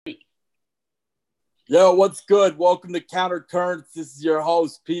Yo, what's good? Welcome to Counter Currents. This is your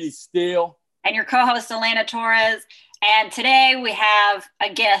host, Petey Steele. And your co-host, Elena Torres. And today we have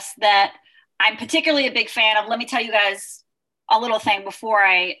a guest that I'm particularly a big fan of. Let me tell you guys a little thing before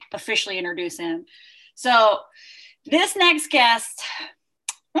I officially introduce him. So this next guest,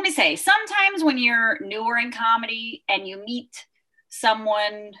 let me say, sometimes when you're newer in comedy and you meet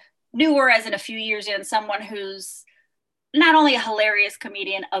someone newer, as in a few years in, someone who's not only a hilarious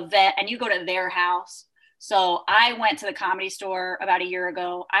comedian, a vet, and you go to their house. So I went to the Comedy Store about a year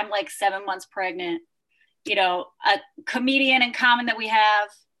ago. I'm like 7 months pregnant. You know, a comedian in common that we have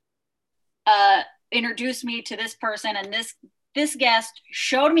introduced me to this person, and this guest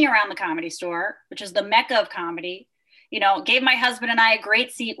showed me around the Comedy Store, which is the mecca of comedy. You know, gave my husband and I a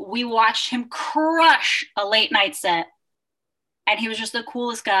great seat. We watched him crush a late night set, and he was just the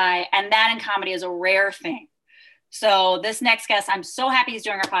coolest guy. And that in comedy is a rare thing. So this next guest, I'm so happy he's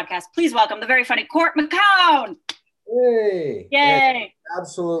doing our podcast. Please welcome the very funny Court McCown. Hey, Yay.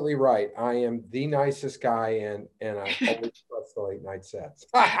 absolutely right. I am the nicest guy, and I always trust the late night sets.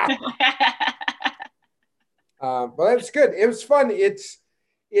 But it's good. It was fun.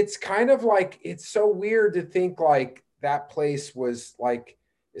 It's kind of like, it's so weird to think like that place was like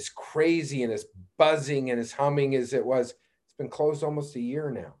as crazy and as buzzing and as humming as it was. It's been closed almost a year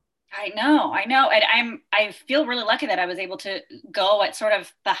now. I know. And I feel really lucky that I was able to go at sort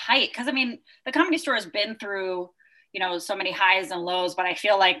of the height. Cause I mean, the Comedy Store has been through, you know, so many highs and lows, but I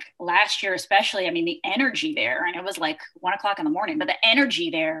feel like last year, especially, I mean, the energy there, and it was like 1 o'clock in the morning, but the energy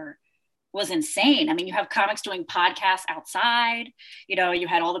there was insane. I mean, you have comics doing podcasts outside, you know, you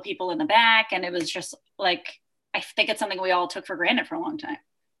had all the people in the back, and it was just like, I think it's something we all took for granted for a long time.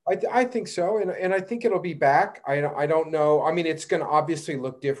 I think so, and I think it'll be back. I don't know. I mean, it's going to obviously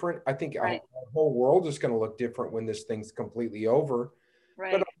look different. I think Right. our whole world is going to look different when this thing's completely over.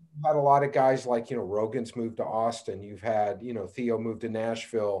 Right. But you've had a lot of guys like, Rogan's moved to Austin. You've had, Theo moved to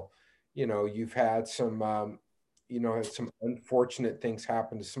Nashville. You've had some, had some unfortunate things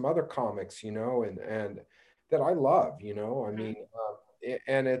happen to some other comics, and that I love, I mean,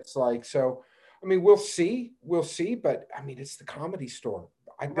 and it's like, so, I mean, we'll see, but I mean, it's the Comedy Store.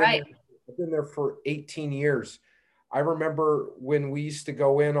 Right. I've been there for 18 years. I remember when we used to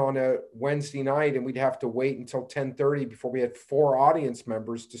go in on a Wednesday night and we'd have to wait until 10:30 before we had 4 audience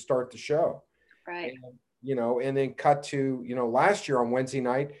members to start the show. Right. And, and then cut to, last year on Wednesday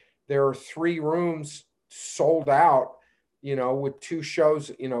night, there are 3 rooms sold out, with 2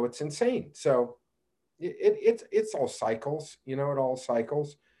 shows, it's insane. So it's all cycles, it all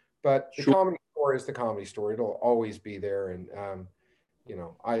cycles, but the Sure. Comedy Store is the Comedy Store. It'll always be there. And,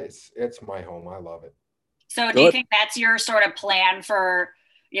 it's my home. I love it. So do you Good. think that's your sort of plan for,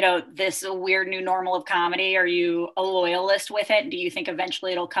 you know, this weird new normal of comedy? Are you a loyalist with it? Do you think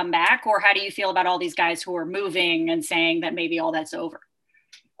eventually it'll come back? Or how do you feel about all these guys who are moving and saying that maybe all that's over?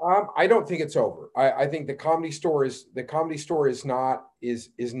 I don't think it's over. I think the Comedy Store is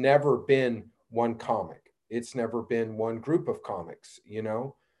never been one comic. It's never been one group of comics.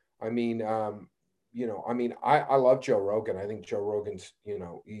 I mean, I love Joe Rogan. I think Joe Rogan's,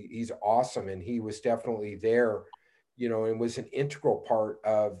 he's awesome, and he was definitely there, and was an integral part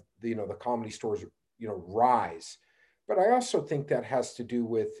of the Comedy Store's, rise. But I also think that has to do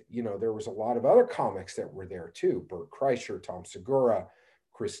with, there was a lot of other comics that were there too. Bert Kreischer, Tom Segura,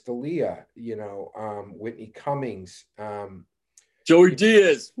 Chris D'Elia, Whitney Cummings, Joey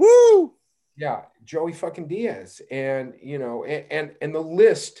Diaz. Woo! yeah, Joey fucking Diaz, and and the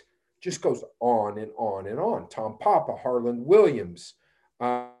list just goes on and on and on. Tom Papa, Harlan Williams,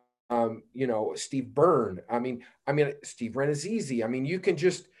 Steve Byrne. I mean, Steve Renazizi. I mean, you can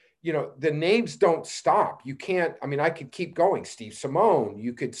just, the names don't stop. You can't. I mean, I could keep going. Steve Simone.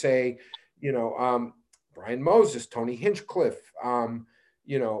 You could say, Brian Moses, Tony Hinchcliffe. I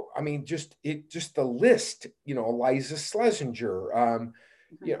mean, just the list. Eliza Schlesinger.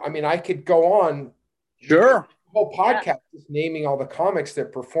 I mean, I could go on. Sure. Whole Yeah. podcast is naming all the comics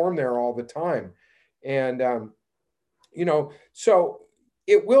that perform there all the time, and so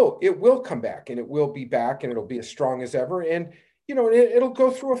it will come back, and it will be back, and it'll be as strong as ever, and it'll go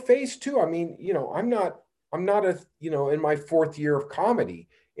through a phase too. I mean, I'm not a in my 4th year of comedy,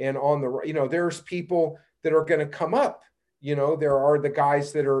 and on the there's people that are going to come up. There are the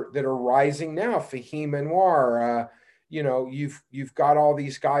guys that are rising now, Fahim Anwar. You've got all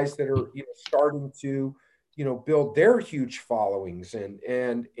these guys that are starting to build their huge followings, and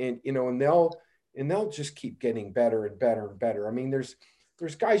they'll just keep getting better and better and better. I mean, there's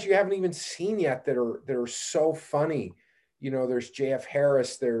guys you haven't even seen yet that are so funny. There's JF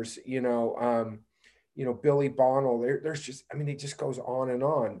Harris. There's Billy Bonnell. There's just, I mean, it just goes on and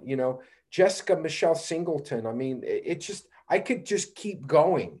on. Jessica Michelle Singleton. I mean, it just, I could just keep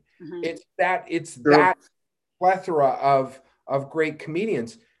going. Mhm. It's that plethora of great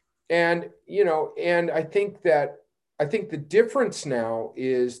comedians. And, and I think the difference now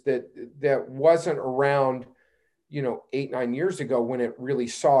is that wasn't around, 8, 9 years ago when it really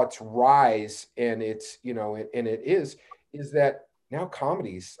saw its rise, and it's, and it is that now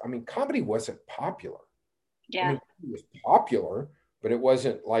comedy wasn't popular. Yeah. I mean, it was popular, but it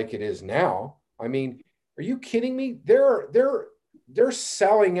wasn't like it is now. I mean, are you kidding me? They're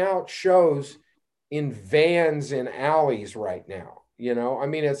selling out shows in vans and alleys right now. I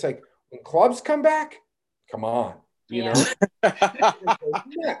mean, it's like when clubs come back, come on, Yeah.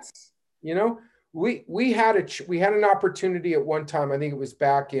 Yes. We had an opportunity at one time. I think it was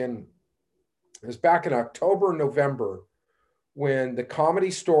back in October, November, when the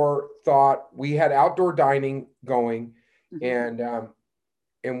Comedy Store thought we had outdoor dining going, and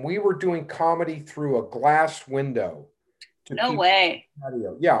we were doing comedy through a glass window. No way.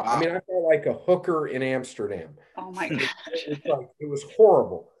 Yeah, wow. I mean, I felt like a hooker in Amsterdam. Oh my gosh. It was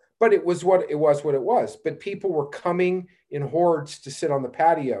horrible, but it was what it was. But people were coming in hordes to sit on the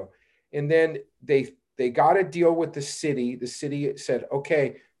patio, and then they got a deal with the city. The city said,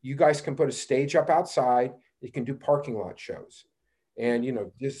 "Okay, you guys can put a stage up outside. You can do parking lot shows, and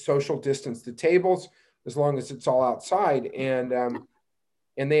just social distance the tables as long as it's all outside." And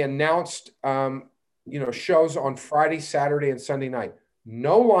they announced shows on Friday, Saturday, and Sunday night.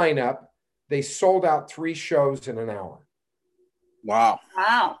 No lineup. They sold out 3 shows in an hour. Wow.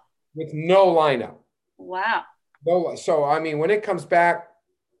 With no lineup. Wow. No. So, I mean, when it comes back,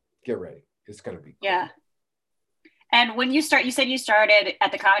 get ready. It's going to be cool. Yeah. And when you said you started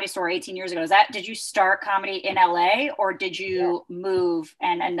at the Comedy Store 18 years ago. Did you start comedy in LA, or did you move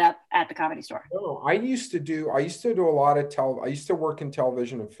and end up at the Comedy Store? No, I used to do a lot of I used to work in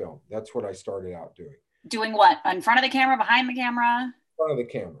television and film. That's what I started out doing. Doing what? In front of the camera, behind the camera? In front of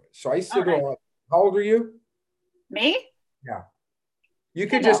the camera. So I used to do a lot. How old are you? Me? Yeah. You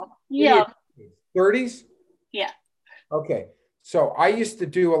could just 30s? Yeah. Okay. So I used to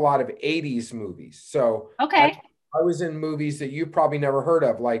do a lot of 80s movies. So okay. I was in movies that you probably never heard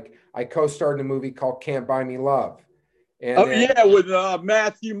of. Like I co-starred in a movie called Can't Buy Me Love. And with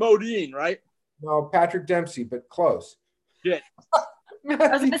Matthew Modine, right? No, Patrick Dempsey, but close. Yeah. I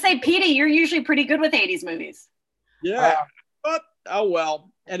was going to say, Petey, you're usually pretty good with 80s movies. Yeah. But, oh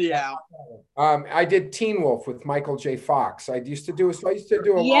well. Anyhow. I did Teen Wolf with Michael J. Fox. I used to do a lot.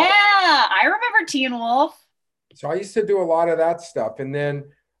 Yeah, I remember Teen Wolf. So I used to do a lot of that stuff. And then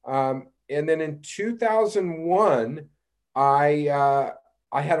in 2001, I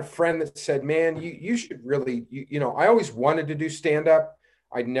had a friend that said, man, you should really, I always wanted to do stand-up.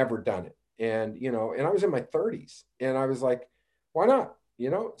 I'd never done it. And, and I was in my 30s and I was like, why not?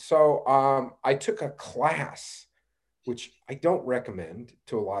 So I took a class, which I don't recommend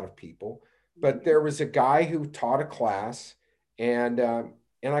to a lot of people, but there was a guy who taught a class, and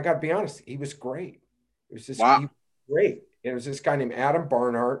I got to be honest, he was great. It was just he was great. And it was this guy named Adam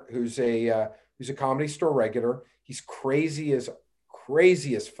Barnhart, who's a Comedy Store regular. He's crazy as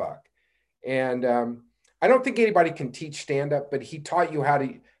fuck. And I don't think anybody can teach stand-up, but he taught you how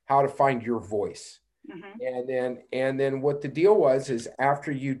to find your voice. Mm-hmm. And then what the deal was is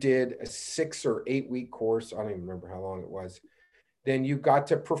after you did a 6 or 8 week course, I don't even remember how long it was, then you got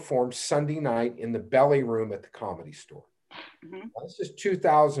to perform Sunday night in the Belly Room at the Comedy Store. Mm-hmm. This is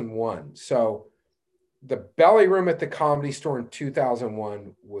 2001. So the Belly Room at the Comedy Store in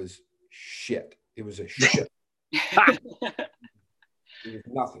 2001 was shit. It was a shit. It was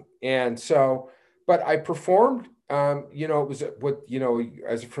nothing. And so, but I performed, it was what,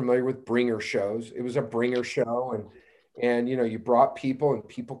 as familiar with bringer shows, it was a bringer show, and, you brought people and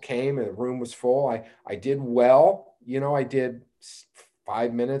people came and the room was full. I did well, I did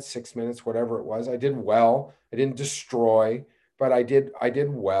 5 minutes, 6 minutes, whatever it was. I did well. I didn't destroy, but I did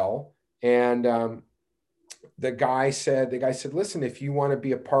well. And, the guy said, listen, if you want to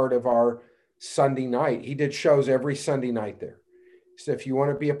be a part of our Sunday night, he did shows every Sunday night there. So if you want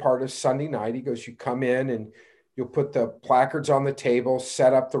to be a part of Sunday night, he goes, you come in and you'll put the placards on the table,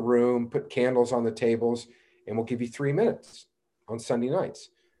 set up the room, put candles on the tables, and we'll give you 3 minutes on Sunday nights.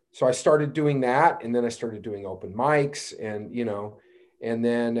 So I started doing that. And then I started doing open mics and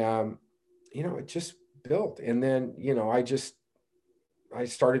then, it just built. And then, I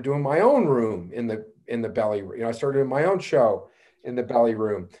started doing my own room in the Belly Room. I started my own show in the Belly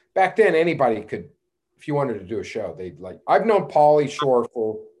Room. Back then, anybody could, if you wanted to do a show, I've known Pauly Shore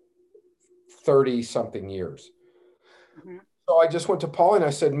for 30 something years. Mm-hmm. So I just went to Paul and I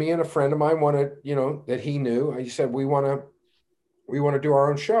said, me and a friend of mine wanted, that he knew. I said, we want to do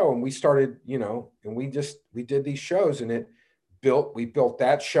our own show. And we started, and we did these shows, and we built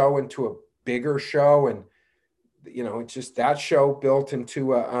that show into a bigger show. And, it's just that show built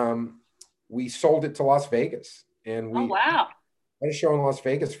into we sold it to Las Vegas, and Oh, we wow. had a show in Las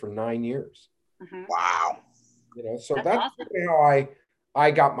Vegas for 9 years. Mm-hmm. Wow. So That's that's awesome. how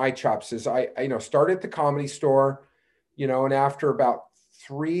I got my chops. Is I started at the Comedy Store, and after about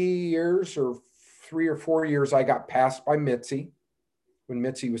 3 or 4 years, I got passed by Mitzi when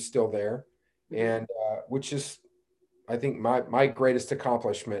Mitzi was still there. And which is, I think, my greatest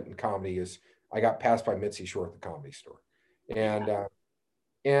accomplishment in comedy is I got passed by Mitzi Shore at the Comedy Store. And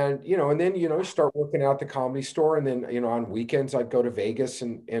and then you start working out at the Comedy Store, and then on weekends I'd go to Vegas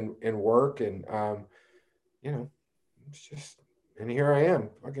and work, and it's just, and here I am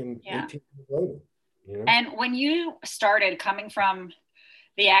fucking 18 years later. And when you started coming from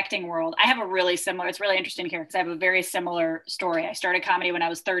the acting world, I have a really similar, it's really interesting here because I have a very similar story. I started comedy when I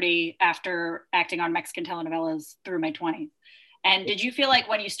was 30 after acting on Mexican telenovelas through my 20s. And did you feel like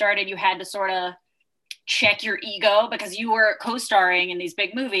when you started, you had to sort of check your ego because you were co-starring in these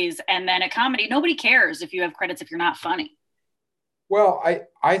big movies, and then at comedy, nobody cares if you have credits if you're not funny? Well,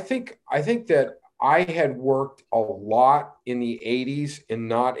 I think that I had worked a lot in the 80s and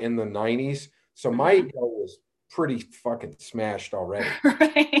not in the 90s. So my ego was pretty fucking smashed already.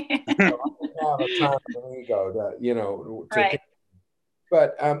 Right. So I didn't have a ton of ego to Right.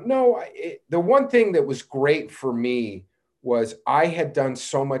 But no, the one thing that was great for me was I had done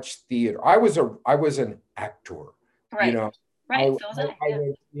so much theater. I was an actor. Right. Right.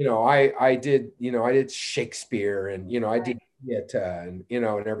 I did Shakespeare, and I did theater,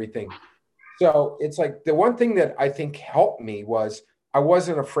 and everything. So it's like the one thing that I think helped me was I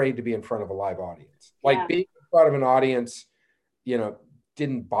wasn't afraid to be in front of a live audience. Like being in front of an audience,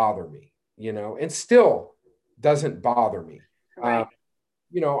 didn't bother me, and still doesn't bother me. Right.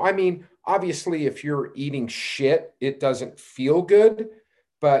 I mean, obviously, if you're eating shit, it doesn't feel good.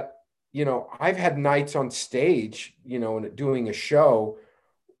 But, I've had nights on stage, and doing a show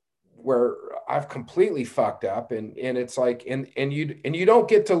where I've completely fucked up, and it's like, and you don't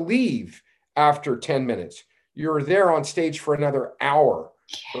get to leave after 10 minutes. You're there on stage for another hour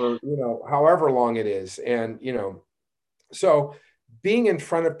or, however long it is. And, so being in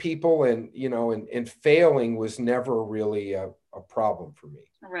front of people and, and failing was never really a problem for me.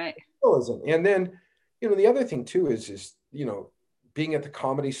 Right. It still isn't. And then, the other thing too is, being at the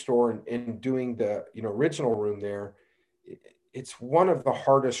Comedy Store and doing the, original room there, it's one of the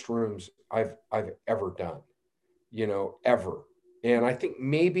hardest rooms I've ever done, ever. And I think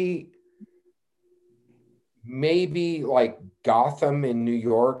maybe like Gotham in New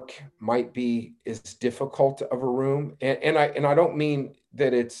York might be as difficult of a room. And I don't mean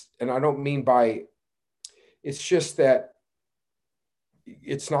that it's just that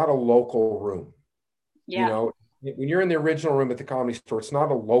it's not a local room. Yeah. When you're in the original room at the Comedy Store, it's not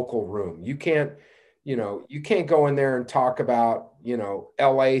a local room. You can't go in there and talk about,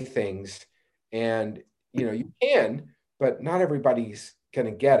 LA things, and, you can, but not everybody's going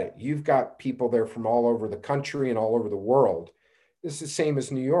to get it. You've got people there from all over the country and all over the world. This is the same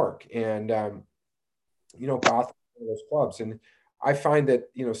as New York. And, Gotham, those clubs. And I find that,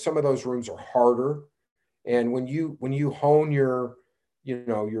 some of those rooms are harder. And when you hone your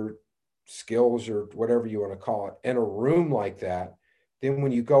skills or whatever you want to call it in a room like that, then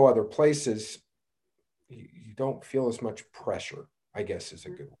when you go other places, you don't feel as much pressure, I guess is a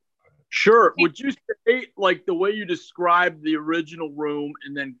good one. Sure. Would you say, like, the way you described the original room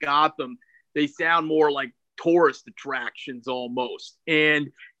and then Gotham, they sound more like tourist attractions almost?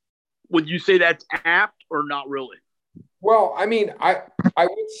 And would you say that's apt or not really? Well, I mean, I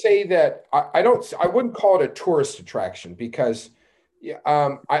would say that I wouldn't call it a tourist attraction because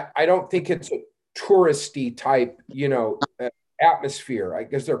I don't think it's a touristy type, atmosphere. I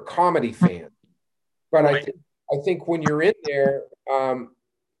guess they're comedy fans, but right. I think when you're in there,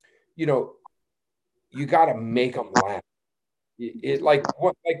 you got to make them laugh.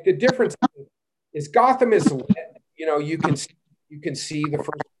 The difference is Gotham is lit. You can see the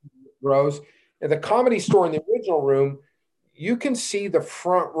first rows. At the Comedy Store in the original room, you can see the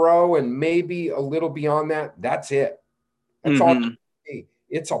front row and maybe a little beyond that. That's it. That's all you can see.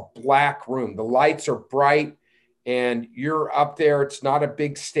 It's a black room. The lights are bright, and you're up there. It's not a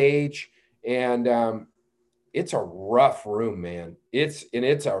big stage, and it's a rough room, man.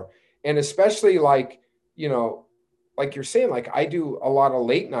 And especially like you're saying, like I do a lot of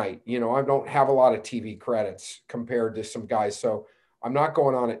late night. I don't have a lot of TV credits compared to some guys, so I'm not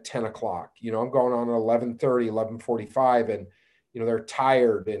going on at 10 o'clock. I'm going on at 11:30, 11:45, and they're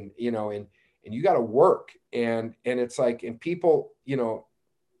tired and, and you got to work. And it's like, and people,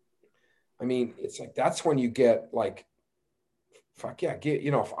 I mean, it's like, that's when you get like, fuck yeah,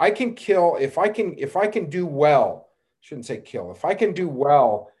 if I can do well, shouldn't say kill, if I can do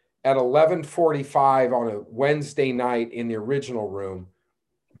well at 11:45 on a Wednesday night in the original room,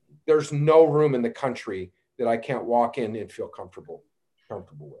 there's no room in the country that I can't walk in and feel comfortable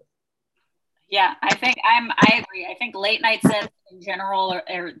with. Yeah, I agree. I think late night sets in general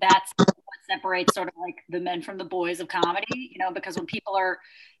that's what separates sort of like the men from the boys of comedy, because when people are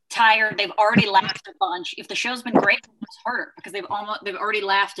tired, they've already laughed a bunch. If the show's been great, it's harder because they've already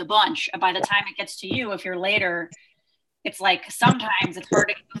laughed a bunch. And by the time it gets to you, if you're later, it's like sometimes it's hard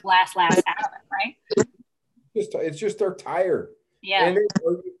to get the last out of it, right? It's just they're tired. Yeah. And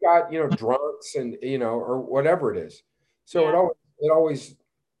you've got, drunks and, or whatever it is. So it always,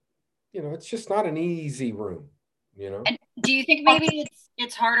 it's just not an easy room, And do you think maybe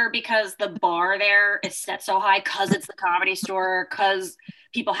it's harder because the bar there is set so high because it's the Comedy Store, because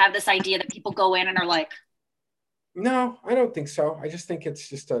people have this idea that people go in and are like, no, I don't think so. I just think it's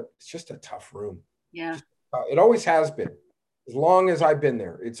just a tough room. Yeah. It always has been. As long as I've been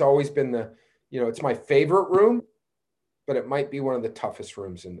there, it's always been it's my favorite room, but it might be one of the toughest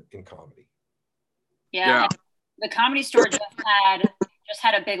rooms in comedy. Yeah. The Comedy Store just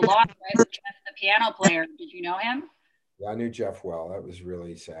had a big loss, right? With Jeff, the piano player. Did you know him? Yeah, I knew Jeff well. That was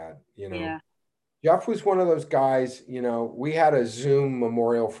really sad. Yeah. Jeff was one of those guys, we had a Zoom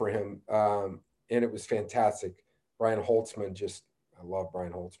memorial for him, and it was fantastic. Brian Holtzman, I love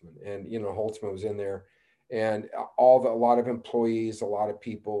Brian Holtzman. And, Holtzman was in there, and a lot of employees, a lot of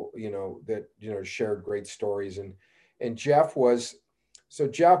people, that, shared great stories. And Jeff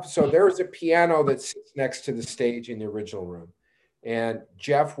so there's a piano that sits next to the stage in the original room. And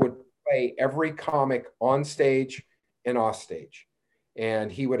Jeff would play every comic on stage and off stage.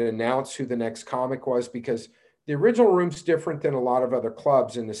 And he would announce who the next comic was, because the original room's different than a lot of other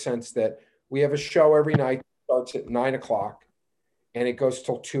clubs in the sense that we have a show every night that starts at 9:00 and it goes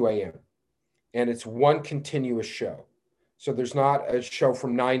till 2 a.m. And it's one continuous show. So there's not a show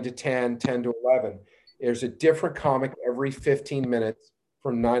from 9 to 10, 10 to 11. There's a different comic every 15 minutes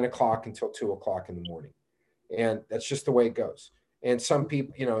from 9:00 until 2:00 in the morning. And that's just the way it goes. And some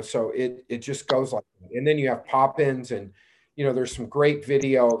people, so it just goes like that. And then you have pop-ins, and, there's some great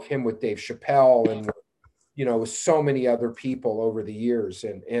video of him with Dave Chappelle and, with so many other people over the years.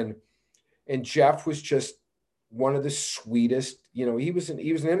 And Jeff was just one of the sweetest, he was an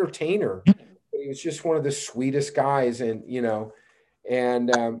entertainer, but he was just one of the sweetest guys. And,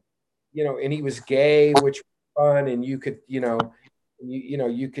 and he was gay, which was fun. And you could,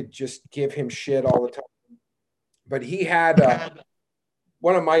 you could just give him shit all the time. But he had,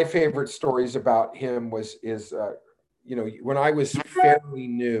 one of my favorite stories about him is when I was fairly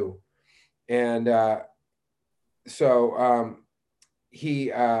new, and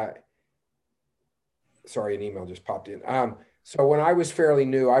sorry, an email just popped in. So when I was fairly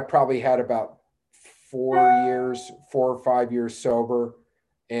new, I probably had about 4 or 5 years sober,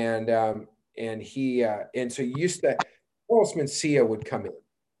 and so Carlos Mencia would come in,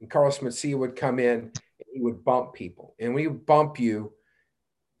 and Carlos Mencia would come in, and he would bump people, and when he would bump you,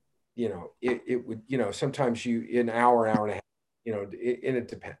 it would, sometimes an hour and a half, and it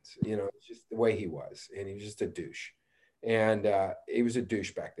depends, it's just the way he was. And he was just a douche. And he was a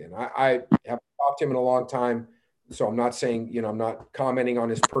douche back then. I haven't talked to him in a long time, so I'm not saying, I'm not commenting on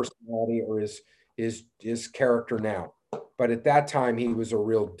his personality or his character now. But at that time, he was a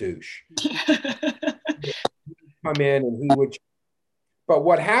real douche. He would come in and he would, but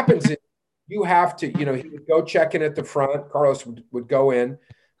what happens is you have to, he would go check in at the front. Carlos would go in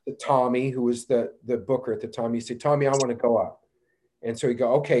to Tommy, who was the booker at the time. He'd say, Tommy, I want to go up. And so he'd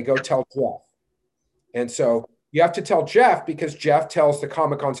go, okay, go tell Jeff. And so you have to tell Jeff, because Jeff tells the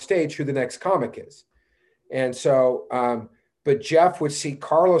comic on stage who the next comic is. And so, but Jeff would see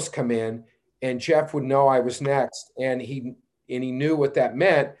Carlos come in, and Jeff would know I was next. And he knew what that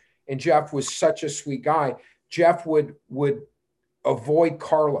meant. And Jeff was such a sweet guy. Jeff would avoid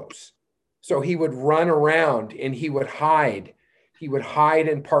Carlos. So he would run around and he would hide. He would hide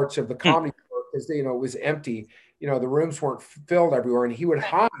in parts of the comedy store because it was empty. The rooms weren't filled everywhere, and he would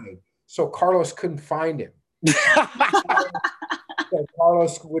hide so Carlos couldn't find him. So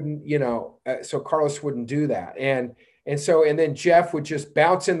Carlos wouldn't, Carlos wouldn't do that. And then Jeff would just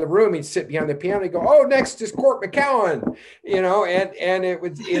bounce in the room. He'd sit behind the piano. He'd go, oh, next is Court McCowan, and it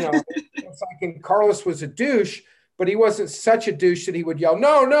would, it's like, and Carlos was a douche, but he wasn't such a douche that he would yell,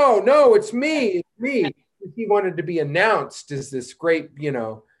 no, it's me. He wanted to be announced as this great,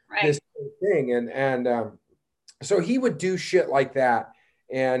 right. this thing. So he would do shit like that.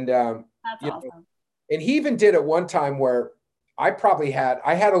 And, That's awesome. and he even did it one time where I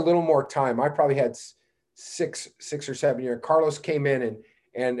had a little more time. I probably had 6 or 7 years. Carlos came in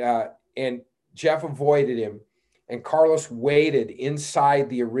and Jeff avoided him. And Carlos waited inside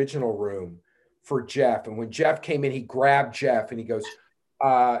the original room for Jeff. And when Jeff came in, he grabbed Jeff and he goes,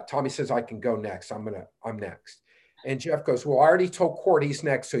 Tommy says, I can go next. I'm next. And Jeff goes, well, I already told Court he's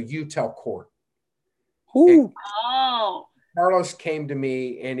next. So you tell Court. Oh. Carlos came to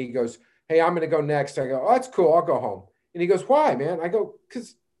me and he goes, hey, I'm going to go next. I go, oh, that's cool. I'll go home. And he goes, why, man? I go,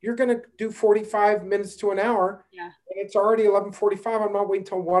 because you're going to do 45 minutes to an hour. Yeah. And it's already 11:45. I'm not waiting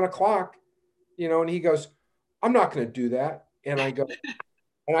until 1:00, and he goes, I'm not going to do that. And I go,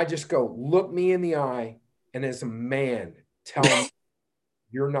 and I just go, look me in the eye. And as a man, tell me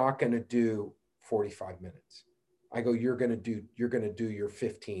you're not going to do 45 minutes. I go, you're going to do your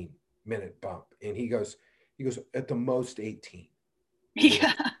 15-minute bump. And he goes, at the most 18.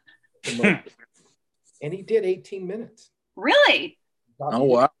 Yeah. And he did 18 minutes. Really? Oh,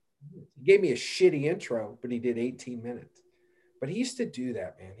 wow. He gave me a shitty intro, but he did 18 minutes. But he used to do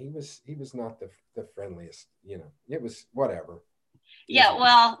that, man. He was not the friendliest, it was whatever. Yeah.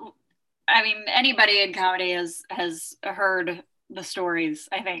 Well, I mean, anybody in comedy has heard the stories,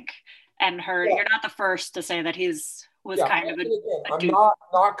 I think, and heard, you're not the first to say that kind of a I'm dude.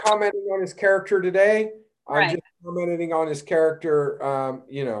 not commenting on his character today. Right. I'm just commenting on his character.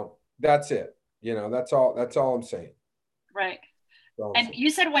 That's it. That's all I'm saying. Right. And you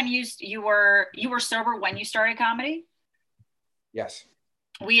said when you were sober when you started comedy? Yes.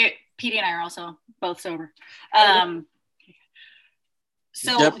 Petey and I are also both sober.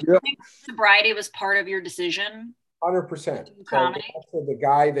 So Yep. do you think sobriety was part of your decision? 100%. Comedy. So the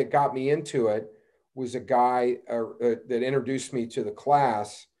guy that got me into it was a guy that introduced me to the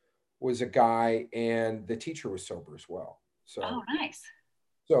class was a guy, and the teacher was sober as well. So, oh, nice.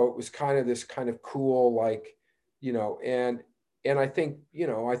 So it was kind of this kind of cool, like, and I think,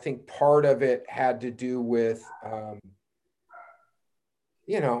 I think part of it had to do with, I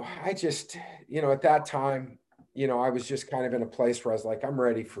just, at that time, I was just kind of in a place where I was like, I'm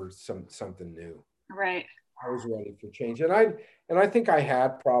ready for something new. Right. I was ready for change. And I think I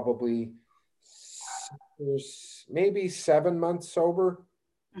had probably maybe 7 months sober,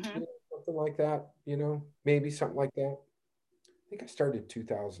 something like that, maybe something like that. I think I started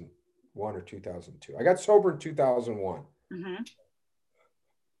 2001 or 2002. I got sober in 2001.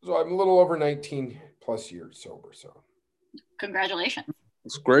 So I'm a little over 19 plus years sober. So congratulations.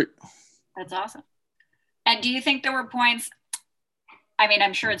 That's great. That's awesome. And do you think there were points, I mean,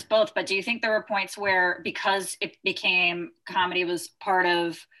 I'm sure it's both, but do you think there were points where, because it became comedy was part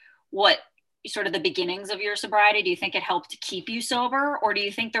of what sort of the beginnings of your sobriety, do you think it helped to keep you sober? Or do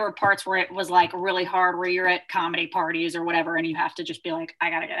you think there were parts where it was like really hard, where you're at comedy parties or whatever, and you have to just be like, I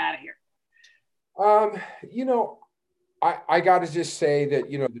got to get out of here? I got to just say that,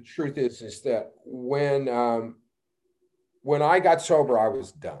 the truth is that when I got sober, I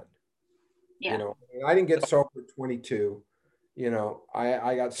was done. Yeah. I didn't get sober at 22.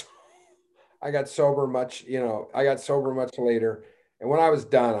 I got sober much later. And when I was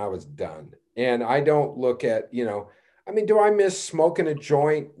done, I was done. And I don't look at, do I miss smoking a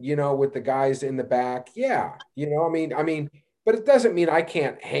joint, with the guys in the back? Yeah. But it doesn't mean I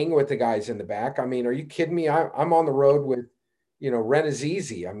can't hang with the guys in the back. I mean, are you kidding me? I'm on the road with, Ren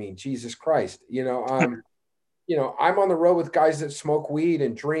Azizi. I mean, Jesus Christ, I'm on the road with guys that smoke weed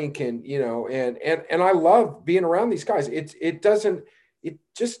and drink and I love being around these guys. It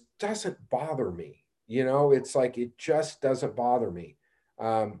just doesn't bother me. It's like, it just doesn't bother me.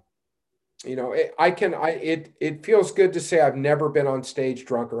 It feels good to say I've never been on stage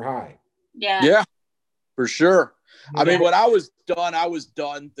drunk or high. Yeah. Yeah, for sure. I mean, when I was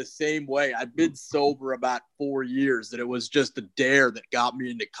done the same way. I'd been sober about 4 years, and it was just a dare that got me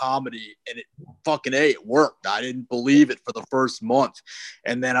into comedy, and it worked. I didn't believe it for the first month.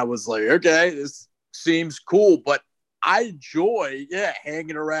 And then I was like, okay, this seems cool, but I enjoy,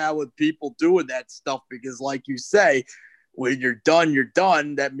 hanging around with people doing that stuff, because like you say, when you're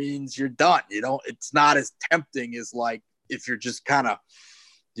done, that means you're done. It's not as tempting as like if you're just kind of,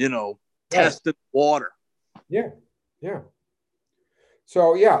 testing water. Yeah. Yeah.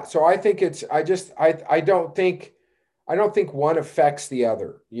 So I think I don't think one affects the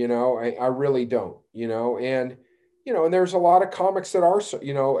other, I really don't, and there's a lot of comics that are,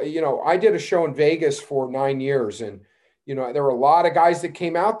 I did a show in Vegas for 9 years, and, there were a lot of guys that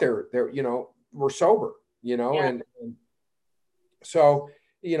came out there, were sober, and so,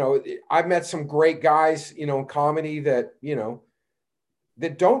 I've met some great guys, in comedy that,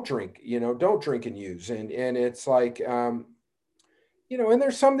 that don't drink, don't drink and use. And it's like, and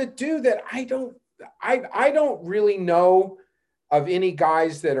there's some that do that. I don't really know of any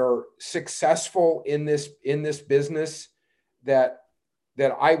guys that are successful in this business that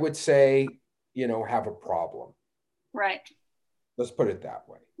I would say, have a problem. Right. Let's put it that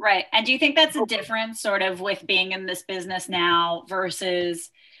way. Right. And do you think that's a difference sort of with being in this business now versus,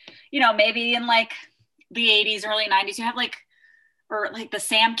 maybe in like the 80s, early 90s, you have like the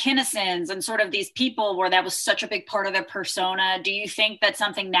Sam Kinnisons and sort of these people where that was such a big part of their persona. Do you think that's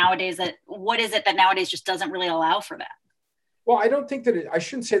something nowadays what is it that nowadays just doesn't really allow for that? Well, I don't think that I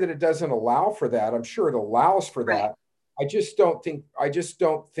shouldn't say that it doesn't allow for that. I'm sure it allows for that. Right. I just don't think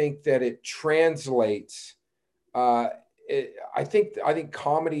that it translates. I think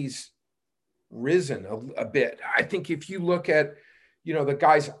comedy's risen a bit. I think if you look at, the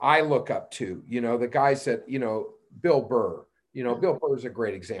guys I look up to, the guys that, Bill Burr, Bill Burr is a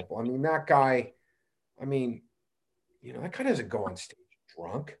great example. I mean, that guy, that guy doesn't go on stage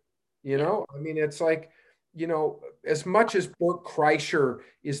drunk, I mean, it's like, as much as Bert Kreischer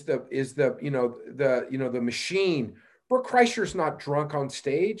is the machine, Bert Kreischer's not drunk on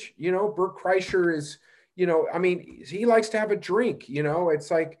stage. Bert Kreischer is, he likes to have a drink.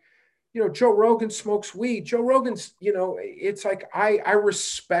 It's like, Joe Rogan smokes weed. Joe Rogan's, it's like I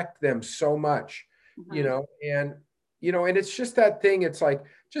respect them so much, and it's just that thing. It's like,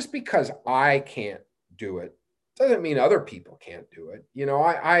 just because I can't do it doesn't mean other people can't do it.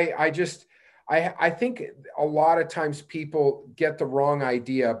 I think a lot of times people get the wrong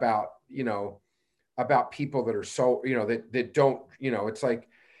idea about people that are so, that don't, it's like,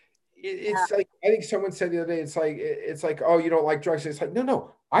 like, I think someone said the other day, it's like, oh, you don't like drugs. It's like,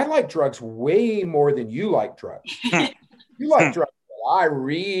 no, I like drugs way more than you like drugs. You like drugs. I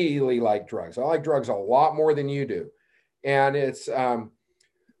really like drugs. I like drugs a lot more than you do. And it's,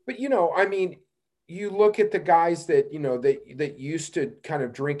 but you look at the guys that, that used to kind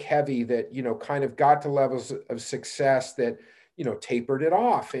of drink heavy, that, kind of got to levels of success that, tapered it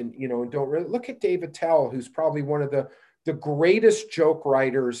off and, and don't really look at Dave Attell, who's probably one of the greatest joke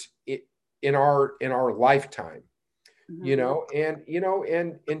writers in our lifetime, and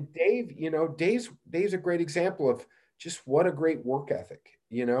Dave, Dave's a great example of just what a great work ethic,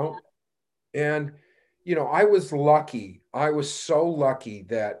 and, I was so lucky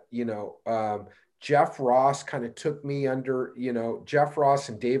that, Jeff Ross kind of took me under, Jeff Ross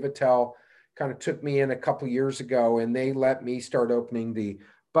and Dave Attell kind of took me in a couple years ago, and they let me start opening the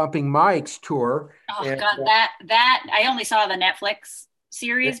Bumping Mics tour. Oh, and, God, that I only saw the Netflix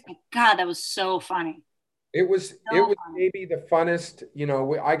series, but God, that was so funny. It was maybe the funnest,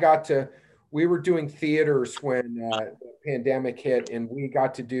 we were doing theaters when the pandemic hit, and we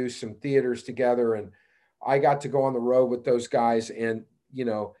got to do some theaters together, and I got to go on the road with those guys. And,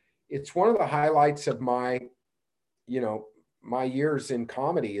 it's one of the highlights of my years in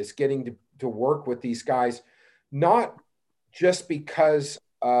comedy is getting to work with these guys, not just because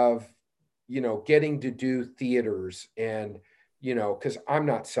of, getting to do theaters and, because I'm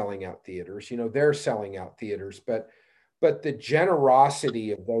not selling out theaters, they're selling out theaters, but the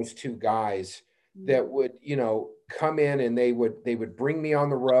generosity of those two guys that would, come in and they would bring me on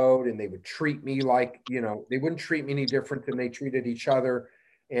the road, and they would treat me like, they wouldn't treat me any different than they treated each other.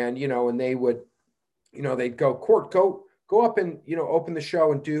 And, and they would, they'd go, Court, go up and, open the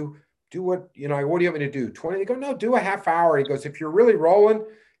show and do what, what do you want me to do? 20? They go, no, do a half hour. He goes, if you're really rolling,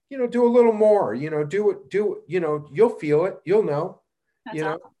 do a little more, you'll feel it. You'll know, That's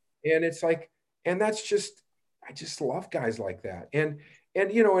awesome. And it's like, and that's just, I just love guys like that. And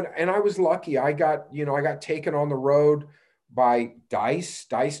I was lucky. I got taken on the road by Dice.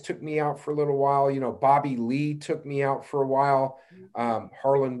 Dice took me out for a little while. Bobby Lee took me out for a while.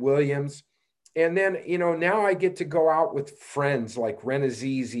 Harlan Williams. And then, now I get to go out with friends like Ren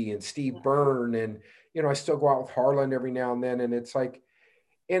Azizi and Steve Byrne. And, I still go out with Harlan every now and then. And it's like,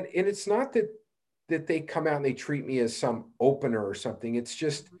 and it's not that they come out and they treat me as some opener or something. It's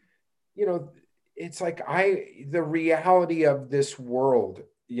just, it's like the reality of this world,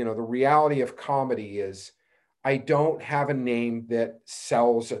 the reality of comedy is I don't have a name that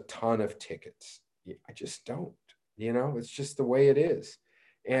sells a ton of tickets. I just don't, it's just the way it is.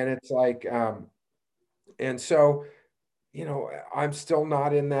 And it's like, and so, I'm still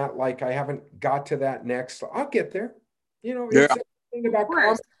not in that, like, I haven't got to that next, I'll get there, it's the thing about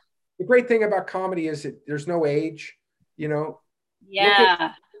comedy. The great thing about comedy is that there's no age, Yeah.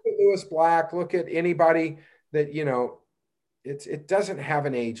 Look at Lewis Black, look at anybody that, it doesn't have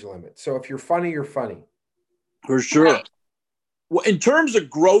an age limit. So if you're funny, you're funny. For sure. Right. Well, in terms of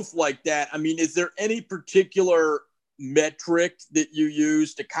growth like that, I mean, is there any particular metric that you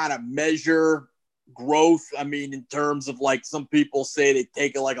use to kind of measure growth? I mean, in terms of like some people say they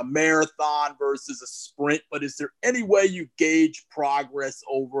take it like a marathon versus a sprint, but is there any way you gauge progress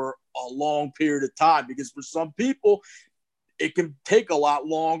over a long period of time? Because for some people, it can take a lot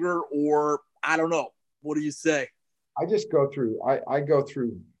longer, or I don't know. What do you say? I just go through, I go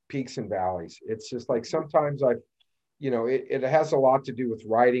through peaks and valleys. It's just like sometimes it has a lot to do with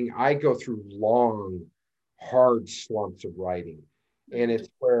writing. I go through long, hard slumps of writing. And it's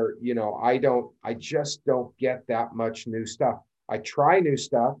where, I just don't get that much new stuff. I try new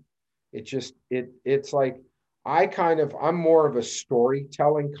stuff. It's like, I'm more of a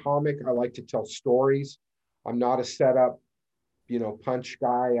storytelling comic. I like to tell stories. I'm not a setup, punch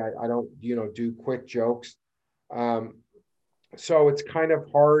guy. I don't, do quick jokes. So it's kind of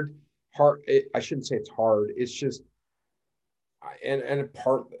hard. I shouldn't say it's hard. It's just, and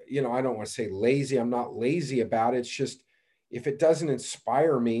part, I don't want to say lazy. I'm not lazy about it. It's just, if it doesn't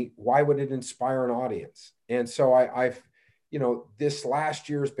inspire me, why would it inspire an audience? And so I've, this last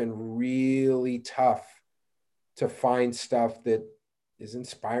year has been really tough to find stuff that is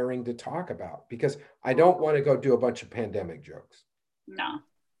inspiring to talk about, because I don't want to go do a bunch of pandemic jokes. No.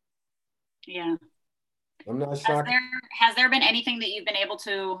 Yeah. Has there been anything that you've been able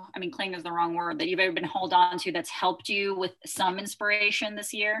to, I mean, cling is the wrong word, that you've ever been hold on to that's helped you with some inspiration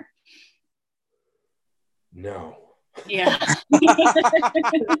this year? No. Yeah. Been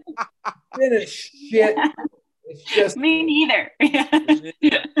a shit. It's just me neither.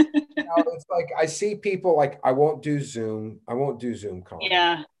 It's like I see people like, I won't do Zoom comedy.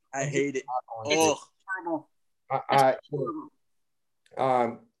 Yeah. I hate it. It's horrible.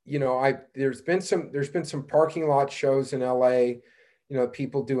 There's been some parking lot shows in LA,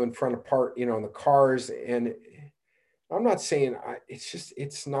 people do in front of in the cars. And I'm not saying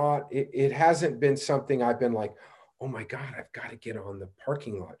it hasn't been something I've been like, oh my God, I've got to get on the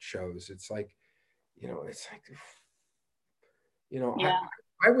parking lot shows. It's like, yeah.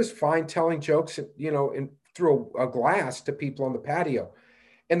 I was fine telling jokes, through a glass to people on the patio.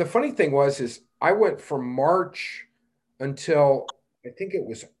 And the funny thing is I went from March until I think it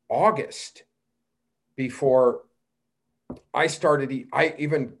was August before I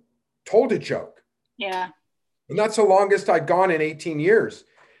even told a joke. Yeah. And that's the longest I'd gone in 18 years.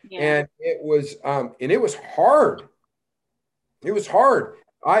 Yeah. And it was hard. It was hard.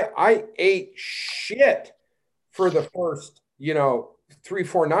 I ate shit for the first,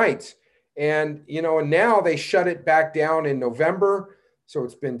 3-4 nights. And, and now they shut it back down in November. So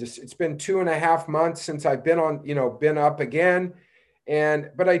it's been 2.5 months since I've been on, been up again.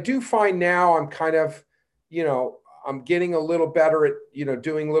 But I do find now I'm kind of, I'm getting a little better at,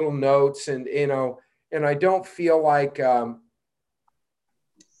 doing little notes and I don't feel like,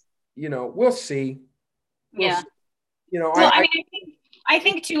 we'll see. Yeah. See. I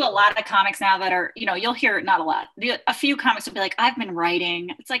think too, a lot of comics now that are, you'll hear, not a lot, a few comics will be like, I've been writing.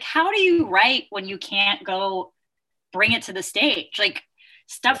 It's like, how do you write when you can't go bring it to the stage? Like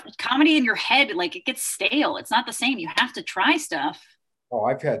stuff, comedy in your head, like it gets stale. It's not the same. You have to try stuff. Oh,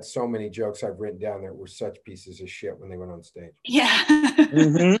 I've had so many jokes I've written down that were such pieces of shit when they went on stage. Yeah.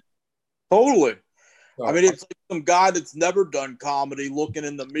 Mm-hmm. Totally. I mean, it's like some guy that's never done comedy looking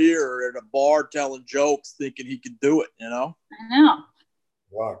in the mirror at a bar telling jokes thinking he could do it, I know.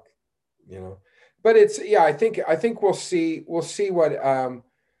 Luck, but it's, I think we'll see what,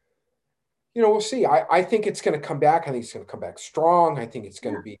 we'll see. I think it's going to come back. I think it's going to come back strong. I think it's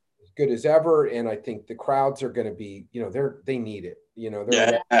going to be as good as ever. And I think the crowds are going to be, they need it,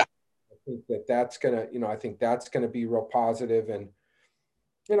 I think that's going to, I think that's going to be real positive. And,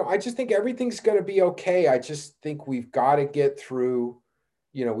 I just think everything's going to be okay. I just think we've got to get through,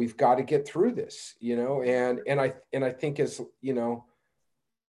 this, and I think as,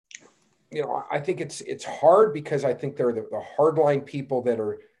 I think it's hard because I think they're the hardline people that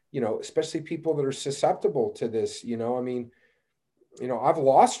are, especially people that are susceptible to this, I mean, I've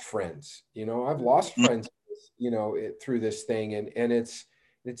lost friends, through this thing, and it's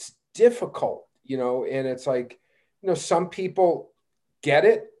difficult, and it's like, some people get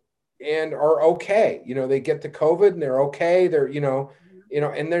it and are okay, they get the COVID and they're okay. They're,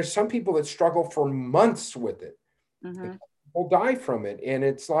 and there's some people that struggle for months with it. Mm-hmm. Will die from it, and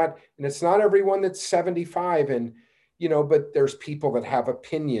it's not everyone that's 75, and but there's people that have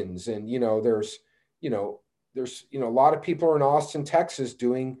opinions, and there's a lot of people are in Austin, Texas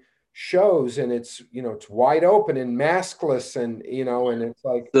doing shows, and it's it's wide open and maskless, and and it's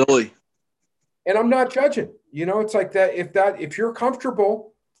like silly. And I'm not judging, it's like that. If you're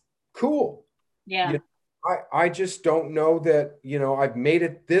comfortable, cool. Yeah. I just don't know that I've made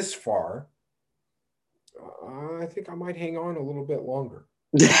it this far. I think I might hang on a little bit longer.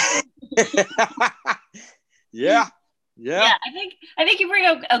 Yeah. Yeah, I think you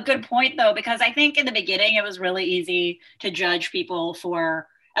bring a good point though, because I think in the beginning it was really easy to judge people for,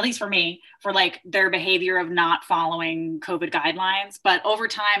 at least for me, for like their behavior of not following COVID guidelines. But over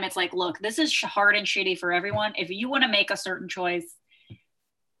time, it's like, look, this is hard and shitty for everyone. If you want to make a certain choice,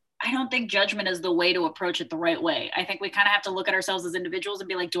 I don't think judgment is the way to approach it the right way. I think we kind of have to look at ourselves as individuals and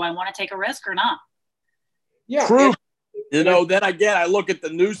be like, do I want to take a risk or not? Yeah. True. You know, then again, I look at the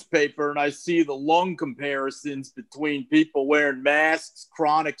newspaper and I see the lung comparisons between people wearing masks,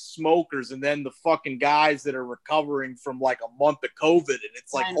 chronic smokers, and then the fucking guys that are recovering from like a month of COVID. And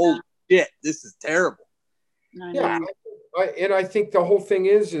it's like, holy shit, this is terrible. Yeah. And I think the whole thing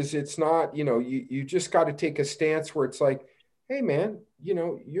is it's not, you know, you just got to take a stance where it's like, hey, man, you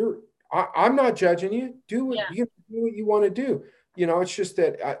know, I'm not judging you. Do what you want to do. You know, it's just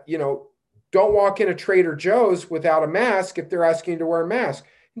that, you know, don't walk in a Trader Joe's without a mask if they're asking you to wear a mask.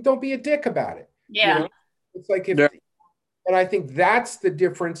 And don't be a dick about it. Yeah. You know? It's like, and I think that's the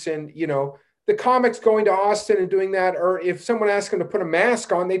difference in, you know, the comics going to Austin and doing that, or if someone asks them to put a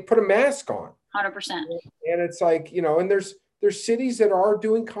mask on, they put a mask on. 100%. And it's like, you know, and there's cities that are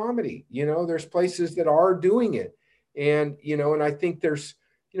doing comedy, you know, there's places that are doing it. And, you know, and I think there's,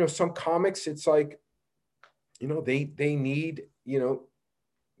 you know, some comics, it's like, you know, they need, you know,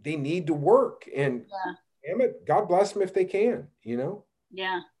 they need to work, and damn it, God bless them if they can, you know?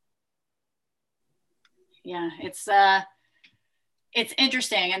 Yeah. Yeah. It's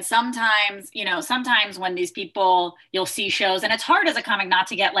interesting. And sometimes, you know, sometimes when these people, you'll see shows, and it's hard as a comic not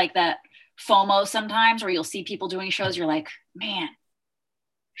to get like that FOMO sometimes, where you'll see people doing shows. You're like, man,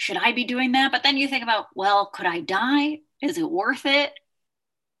 should I be doing that? But then you think about, well, could I die? Is it worth it?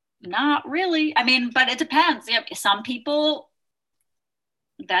 Not really. I mean, but it depends. Yeah, some people,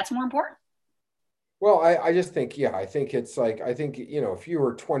 that's more important. Well, I just think, I think it's like, I think, you know, if you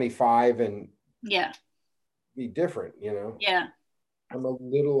were 25 and be different, you know? Yeah. I'm a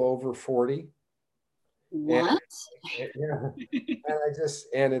little over 40. What?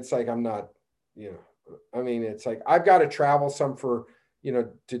 And it's like, I'm not, you know, I mean, it's like, I've got to travel some for, you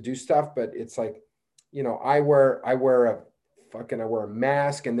know, to do stuff, but it's like, you know, I wear a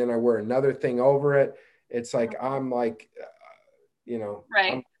mask, and then I wear another thing over it. It's like, I'm like, you know,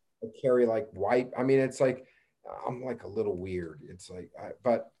 right. I carry like wipe. I mean, it's like, I'm like a little weird. It's like,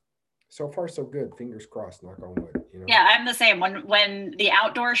 but so far so good. Fingers crossed, knock on wood. You know? Yeah, I'm the same. When the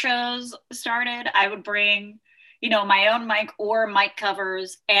outdoor shows started, I would bring, you know, my own mic or mic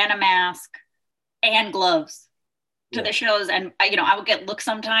covers and a mask and gloves to the shows. And, you know, I would get looks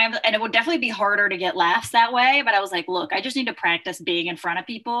sometimes, and it would definitely be harder to get laughs that way. But I was like, look, I just need to practice being in front of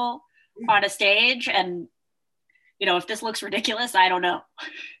people on a stage. And, you know, if this looks ridiculous, I don't know.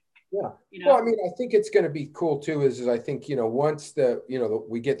 Yeah. You know? Well, I mean, I think it's going to be cool too, is I think, you know, once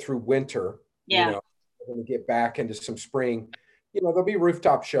we get through winter, you know, we're going to get back into some spring, you know, there'll be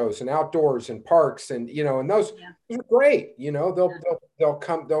rooftop shows and outdoors and parks, and, you know, and those are great, you know,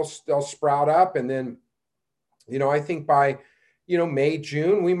 they'll sprout up. And then, you know, I think by, you know, May,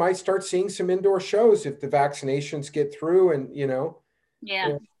 June, we might start seeing some indoor shows if the vaccinations get through, and, you know,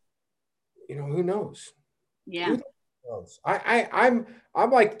 you know, who knows? Yeah. Who knows?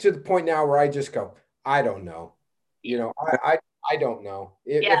 I'm like to the point now where I just go, I don't know. You know, I don't know.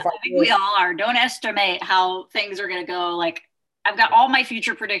 I think we all are. Don't estimate how things are going to go. Like, I've got all my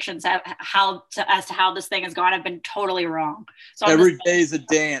future predictions as to how this thing has gone. I've been totally wrong. So every day is a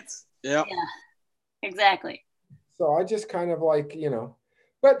dance. Yeah, exactly. So I just kind of like, you know,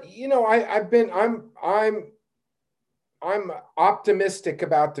 but, you know, I'm optimistic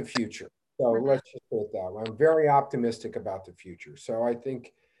about the future. So let's just put it that way. I'm very optimistic about the future. So I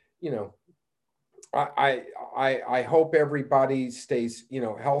think, you know, I hope everybody stays, you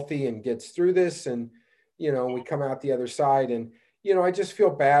know, healthy and gets through this, and, you know, we come out the other side. And, you know, I just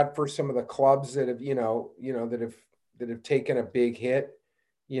feel bad for some of the clubs that have, that have taken a big hit,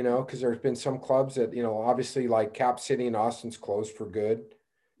 you know, because there's been some clubs that, you know, obviously like Cap City in Austin's closed for good,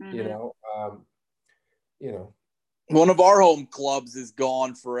 you know. One of our home clubs is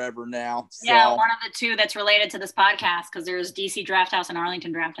gone forever now. So. Yeah, one of the two that's related to this podcast, because there's DC Draft House and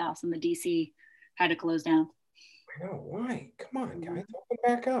Arlington Draft House, and the DC had to close down. I know. Why? Come on, guys. Open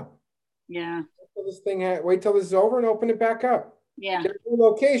back up. Yeah. Wait till this is over and open it back up. Yeah. Get a new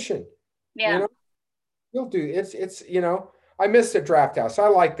location. Yeah. You know? You'll do. It's, you know, I miss the Draft House. I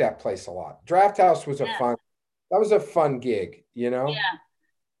like that place a lot. Draft House was that was a fun gig, you know? Yeah.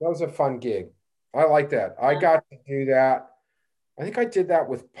 That was a fun gig. I like that. I got to do that. I think I did that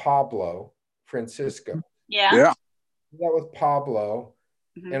with Pablo Francisco. Yeah. Yeah. That with Pablo.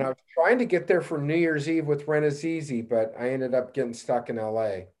 Mhm. And I was trying to get there for New Year's Eve with Ren Azizi, but I ended up getting stuck in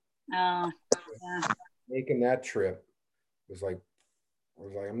LA. Oh, yeah. Making that trip was like,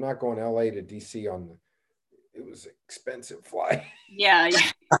 I'm not going LA to DC on the, it was an expensive flight. Yeah.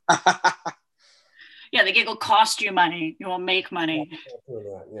 Yeah. Yeah. The gig will cost you money. You will make money.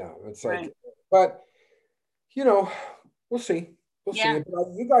 Yeah. It's Right. like, but you know, we'll see. We'll Yeah. see.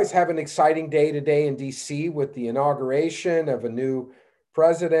 But you guys have an exciting day today in DC with the inauguration of a new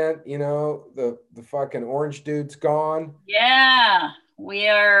president. You know, the fucking orange dude's gone. Yeah.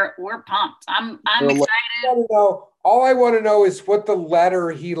 We're pumped. I'm excited. All I want to know is what the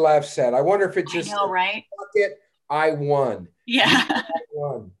letter he left said. I wonder if it just I know, said, right? fuck it, I won. Yeah. I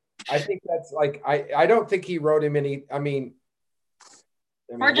won. I think that's like I don't think he wrote him any. I mean,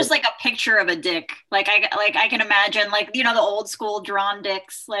 Or just like a picture of a dick. Like I can imagine, like, you know, the old school drawn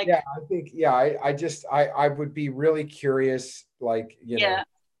dicks. Like, yeah, I think, yeah, I would be really curious, like, you know. yeah.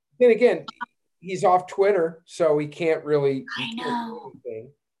 Then again, he's off Twitter, so he can't really. I know. Do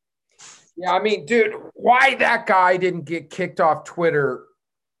anything. Yeah, I mean, dude, why that guy didn't get kicked off Twitter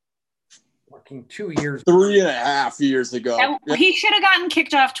fucking 2 years, 3.5 years ago. And he should have gotten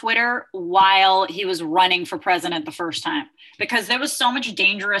kicked off Twitter while he was running for president the first time, because there was so much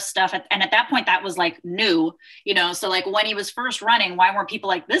dangerous stuff. And at that point, that was like new, you know? So like when he was first running, why weren't people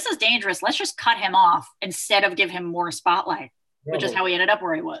like, this is dangerous, let's just cut him off instead of give him more spotlight, which is how he ended up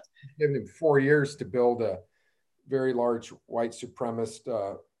where he was. Given him 4 years to build a very large white supremacist,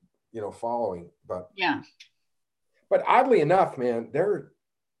 following. But yeah. But oddly enough, man,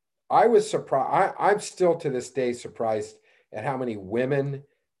 I was surprised. I'm still to this day surprised at how many women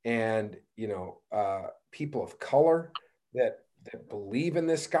and people of color that believe in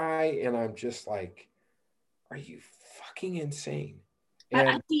this guy, and I'm just like, are you fucking insane?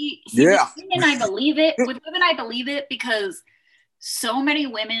 And yeah, with women, I believe it. With women, I believe it because so many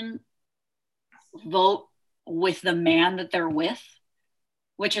women vote with the man that they're with,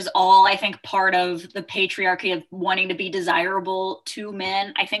 which is all, I think, part of the patriarchy of wanting to be desirable to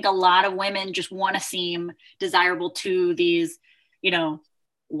men. I think a lot of women just want to seem desirable to these,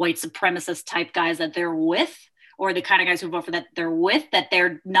 white supremacist type guys that they're with, or the kind of guys who vote for that they're with, that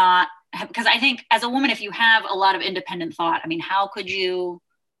they're not. Because I think as a woman, if you have a lot of independent thought, I mean, how could you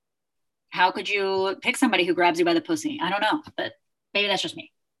pick somebody who grabs you by the pussy? I don't know, but maybe that's just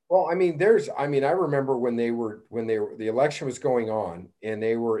me. Well, I mean, I remember when the election was going on and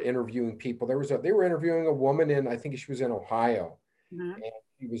they were interviewing people. They were interviewing a woman I think she was in Ohio, mm-hmm. and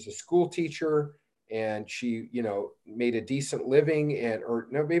she was a school teacher, and she, made a decent living, or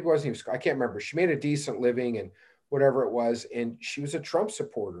no, maybe it wasn't even, I can't remember. She made a decent living and whatever it was, and she was a Trump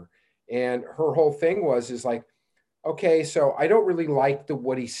supporter, and her whole thing is like, okay, so I don't really like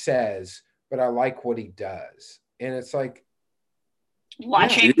what he says, but I like what he does, and it's like.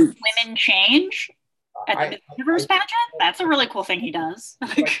 Watching women change at the universe pageant, that's a really cool thing he does.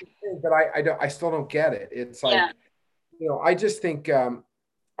 But I still don't get it. It's like, I just think,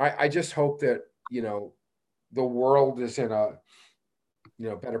 I just hope that, the world is in a,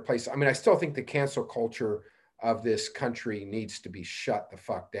 better place. I mean, I still think the cancel culture of this country needs to be shut the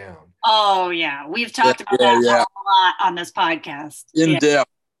fuck down. Oh yeah. We've talked about that a lot on this podcast. In depth.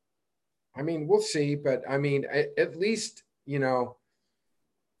 I mean, we'll see, but I mean, at least,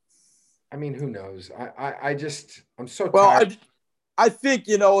 I mean, who knows? I'm so tired. I think,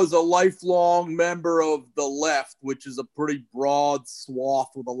 as a lifelong member of the left, which is a pretty broad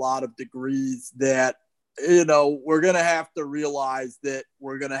swath with a lot of degrees, that, we're going to have to realize that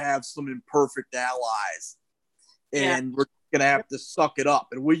we're going to have some imperfect allies, and we're going to have to suck it up.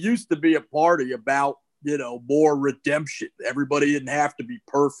 And we used to be a party about, more redemption. Everybody didn't have to be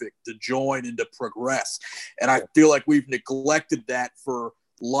perfect to join and to progress. And I feel like we've neglected that for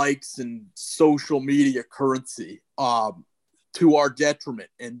likes and social media currency to our detriment,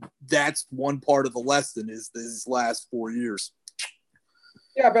 and that's one part of the lesson is these last 4 years.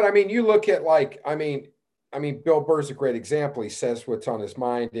 Yeah, but I mean, you look at Bill Burr's a great example. He says what's on his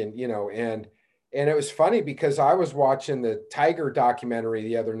mind, and and it was funny because I was watching the Tiger documentary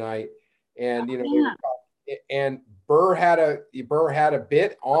the other night, and and Burr had a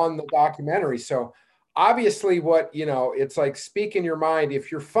bit on the documentary, so. Obviously, it's like speaking your mind.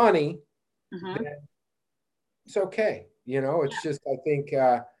 If you're funny, mm-hmm. then it's okay. It's just, I think,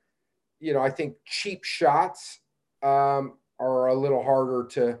 I think cheap shots are a little harder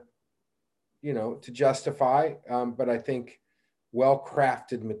to justify. But I think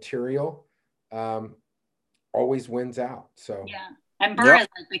well-crafted material always wins out. So yeah, and Burr is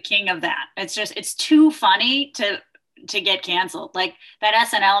like the king of that. It's too funny to get canceled. Like that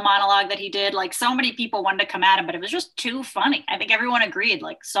SNL monologue that he did, like so many people wanted to come at him, but it was just too funny. I think everyone agreed,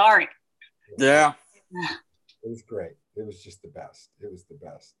 like, sorry. Yeah. It was great. It was just the best. It was the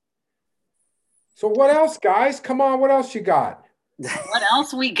best. So what else, guys? Come on, what else you got? What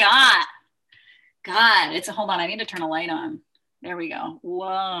else we got? God, hold on. I need to turn a light on. There we go.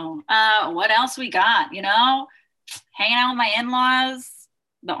 Whoa. What else we got? You know, hanging out with my in-laws.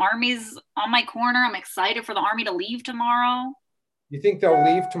 The Army's on my corner. I'm excited for the Army to leave tomorrow. You think they'll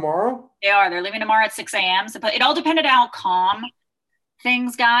leave tomorrow? They are. They're leaving tomorrow at 6 a.m. So, but it all depended how calm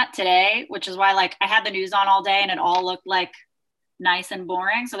things got today, which is why like I had the news on all day and it all looked like nice and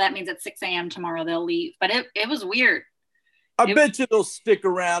boring. So that means at 6 a.m. tomorrow they'll leave. But it was weird. I bet you they'll stick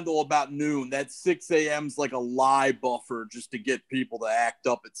around till about noon. That 6 a.m. is like a lie buffer just to get people to act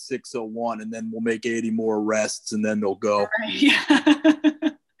up at 6:01, and then we'll make 80 more arrests, and then they'll go. Right.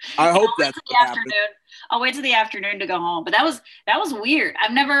 I hope that's the afternoon. I'll wait till the afternoon to go home. But that was weird.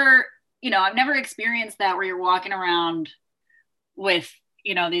 I've never experienced that where you're walking around with,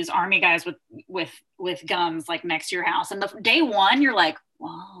 you know, these Army guys with guns like next to your house. And the day one, you're like,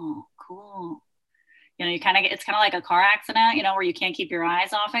 whoa, cool. You know, it's kind of like a car accident, you know, where you can't keep your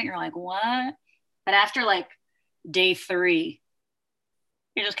eyes off it. You're like, what? But after like day 3,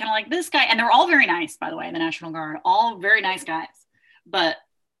 you're just kind of like this guy. And they're all very nice, by the way, the National Guard, all very nice guys. But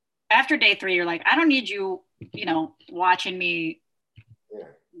after day 3, you're like, I don't need you, you know, watching me,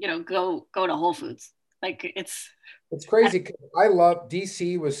 you know, go to Whole Foods. Like it's crazy. I love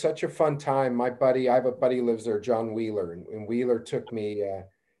DC. Was such a fun time. I have a buddy who lives there, John Wheeler, and Wheeler took me,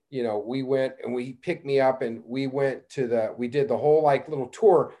 you know, we went and he picked me up and we went we did the whole like little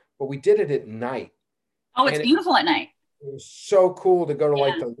tour, but we did it at night. Oh, it's beautiful at night. It was so cool to go to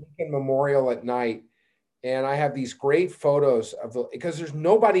like the Lincoln Memorial at night. And I have these great photos because there's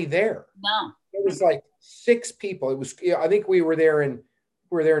nobody there. No. It was like 6 people. It was, I think we were there in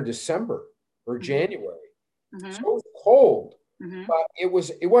December or January. Mm-hmm. So it was cold, but it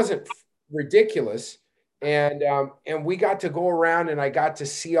wasn't ridiculous. And we got to go around and I got to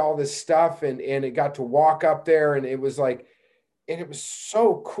see all this stuff and it got to walk up there and it was like, and it was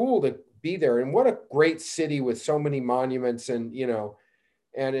so cool to be there. And what a great city with so many monuments and, you know,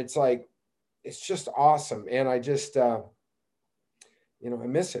 and it's like, it's just awesome. And I just, you know, I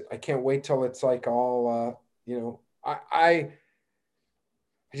miss it. I can't wait till it's like all, you know, I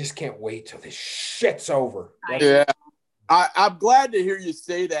just can't wait till this shit's over. Yeah. I'm glad to hear you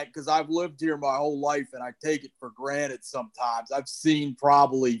say that because I've lived here my whole life and I take it for granted sometimes. I've seen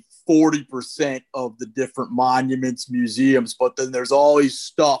probably 40% of the different monuments, museums, but then there's always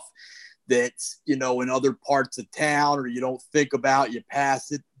stuff that's, you know, in other parts of town or you don't think about, you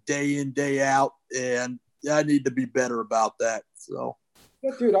pass it day in, day out, and I need to be better about that. So,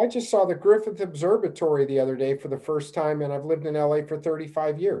 yeah, dude, I just saw the Griffith Observatory the other day for the first time, and I've lived in LA for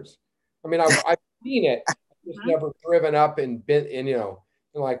 35 years. I mean, I've seen it. Just never driven up and been and you know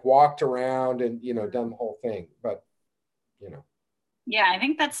and like walked around and you know done the whole thing, but you know. Yeah, I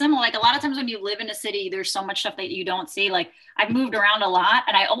think that's similar. Like a lot of times when you live in a city, there's so much stuff that you don't see. Like I've moved around a lot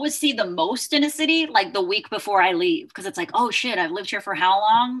and I always see the most in a city like the week before I leave because it's like, oh shit, I've lived here for how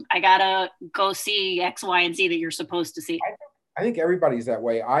long? I gotta go see X, Y, and Z that you're supposed to see. I think everybody's that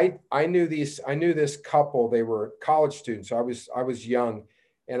way. I knew this couple. They were college students. So I was young.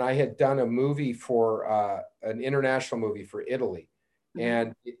 And I had done a movie for an international movie for Italy,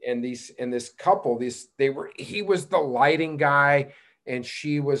 and this couple, he was the lighting guy, and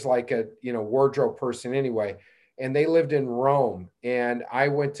she was like a wardrobe person anyway, and they lived in Rome, and I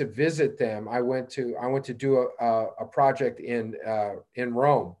went to visit them. I went to do a project in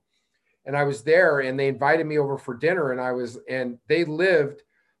Rome, and I was there, and they invited me over for dinner, and they lived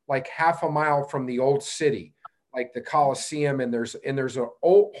like half a mile from the old city, like the Colosseum, and there's a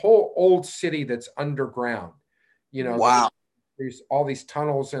whole old city that's underground, you know. Wow. There's all these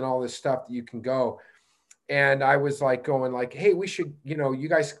tunnels and all this stuff that you can go. And I was like going like, hey, we should, you know,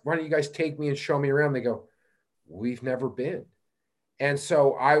 why don't you guys take me and show me around? They go, we've never been. And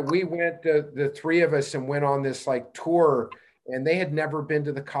so we went, the 3 of us, and went on this like tour, and they had never been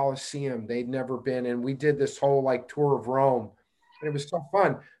to the Colosseum. They'd never been. And we did this whole like tour of Rome, and it was so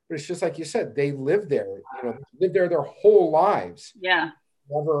fun. But it's just like you said, they lived there, you know, lived there their whole lives. Yeah.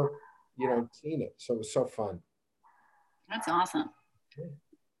 Never, you know, seen it. So it was so fun. That's awesome.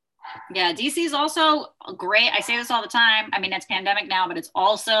 Yeah. DC is also great. I say this all the time. I mean, it's pandemic now, but it's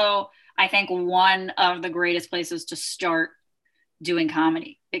also, I think, one of the greatest places to start doing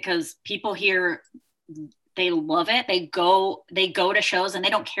comedy because people here, they love it. They go to shows and they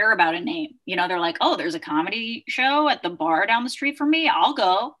don't care about a name. You know, they're like, oh, there's a comedy show at the bar down the street from me. I'll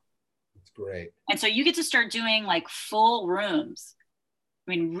go. It's great. And so you get to start doing like full rooms.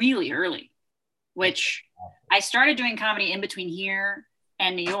 I mean, really early, which I started doing comedy in between here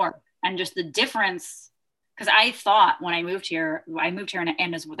and New York. And just the difference, because I thought when I moved here and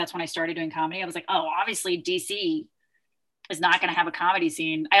that's when I started doing comedy. I was like, oh, obviously DC is not going to have a comedy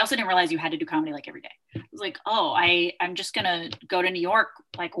scene. I also didn't realize you had to do comedy like every day. I was like, oh, I'm just going to go to New York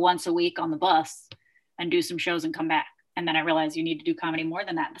like once a week on the bus and do some shows and come back. And then I realized you need to do comedy more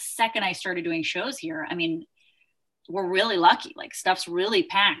than that. The second I started doing shows here, I mean, we're really lucky. Like stuff's really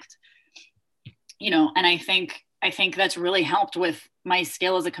packed, and I think that's really helped with my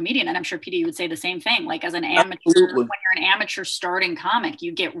skill as a comedian. And I'm sure PD would say the same thing. Like as an amateur, Absolutely. when you're an amateur starting comic,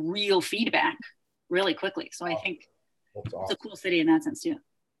 you get real feedback really quickly. So I think it's a cool city in that sense too.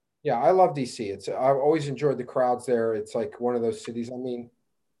 Yeah, I love DC. I've always enjoyed the crowds there. It's like one of those cities. I mean,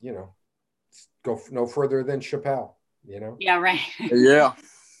 go no further than Chappelle. Yeah, right. Yeah.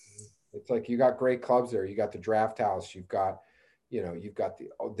 It's like you got great clubs there. You got the Draft House. You've got the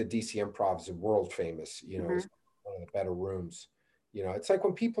DC Improv is world famous. It's one of the better rooms. It's like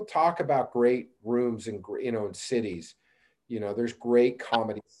when people talk about great rooms in cities. There's great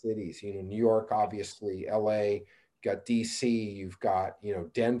comedy cities. New York, obviously, LA. You got DC. You've got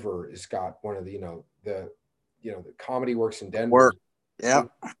Denver has got one of the Comedy Works in Denver. Yeah.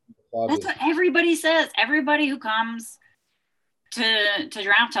 That's what everybody says. Everybody who comes to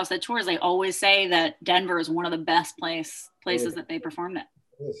Draft House that tours, they always say that Denver is one of the best places that they performed at.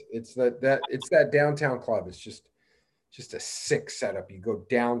 It's that downtown club. It's just a sick setup. You go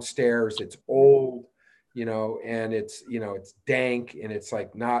downstairs, it's old, and it's dank, and it's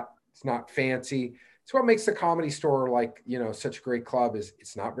not fancy. It's what makes the Comedy Store such a great club. Is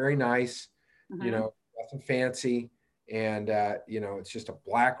it's not very nice, nothing fancy. And, it's just a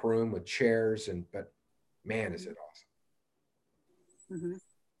black room with chairs but man, is it awesome. Mm-hmm.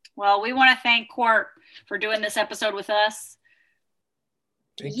 Well, we want to thank Court for doing this episode with us.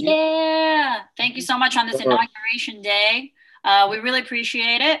 Thank you. Thank you so much on this inauguration day. We really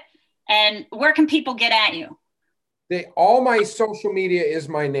appreciate it. And where can people get at you? All my social media is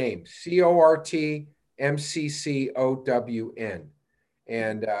my name, CORTMCCOWN.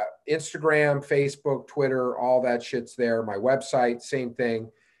 And Instagram, Facebook, Twitter, all that shit's there. My website, same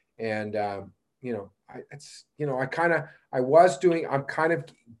thing. And I'm kind of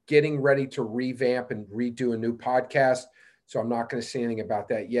getting ready to revamp and redo a new podcast. So I'm not going to say anything about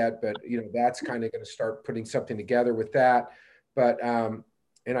that yet, but that's kind of going to start putting something together with that. But and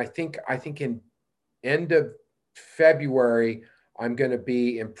I think in end of February, I'm going to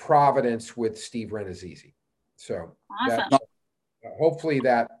be in Providence with Steve Renazizi. So awesome. Hopefully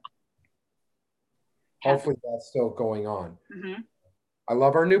that's still going on. Mm-hmm. I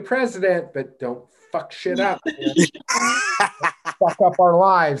love our new president, but don't fuck shit up. Fuck up our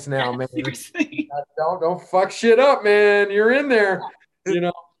lives now, man. Seriously. Don't fuck shit up, man. You're in there.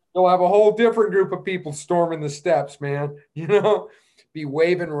 You'll have a whole different group of people storming the steps, man. Be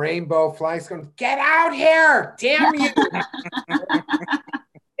waving rainbow flags, going, "Get out here! Damn you!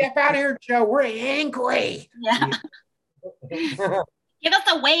 Get out here, Joe. We're angry." Yeah. Give us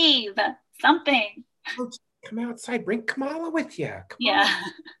a wave, something. Come outside. Bring Kamala with you. Come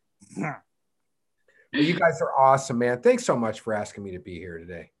on. Well, you guys are awesome, man. Thanks so much for asking me to be here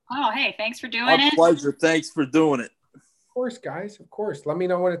today. Oh, hey, thanks for doing it. My pleasure. Thanks for doing it. Of course, guys. Of course. Let me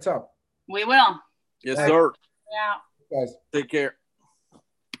know when it's up. We will. Yes, sir. Yeah. Guys. Take care.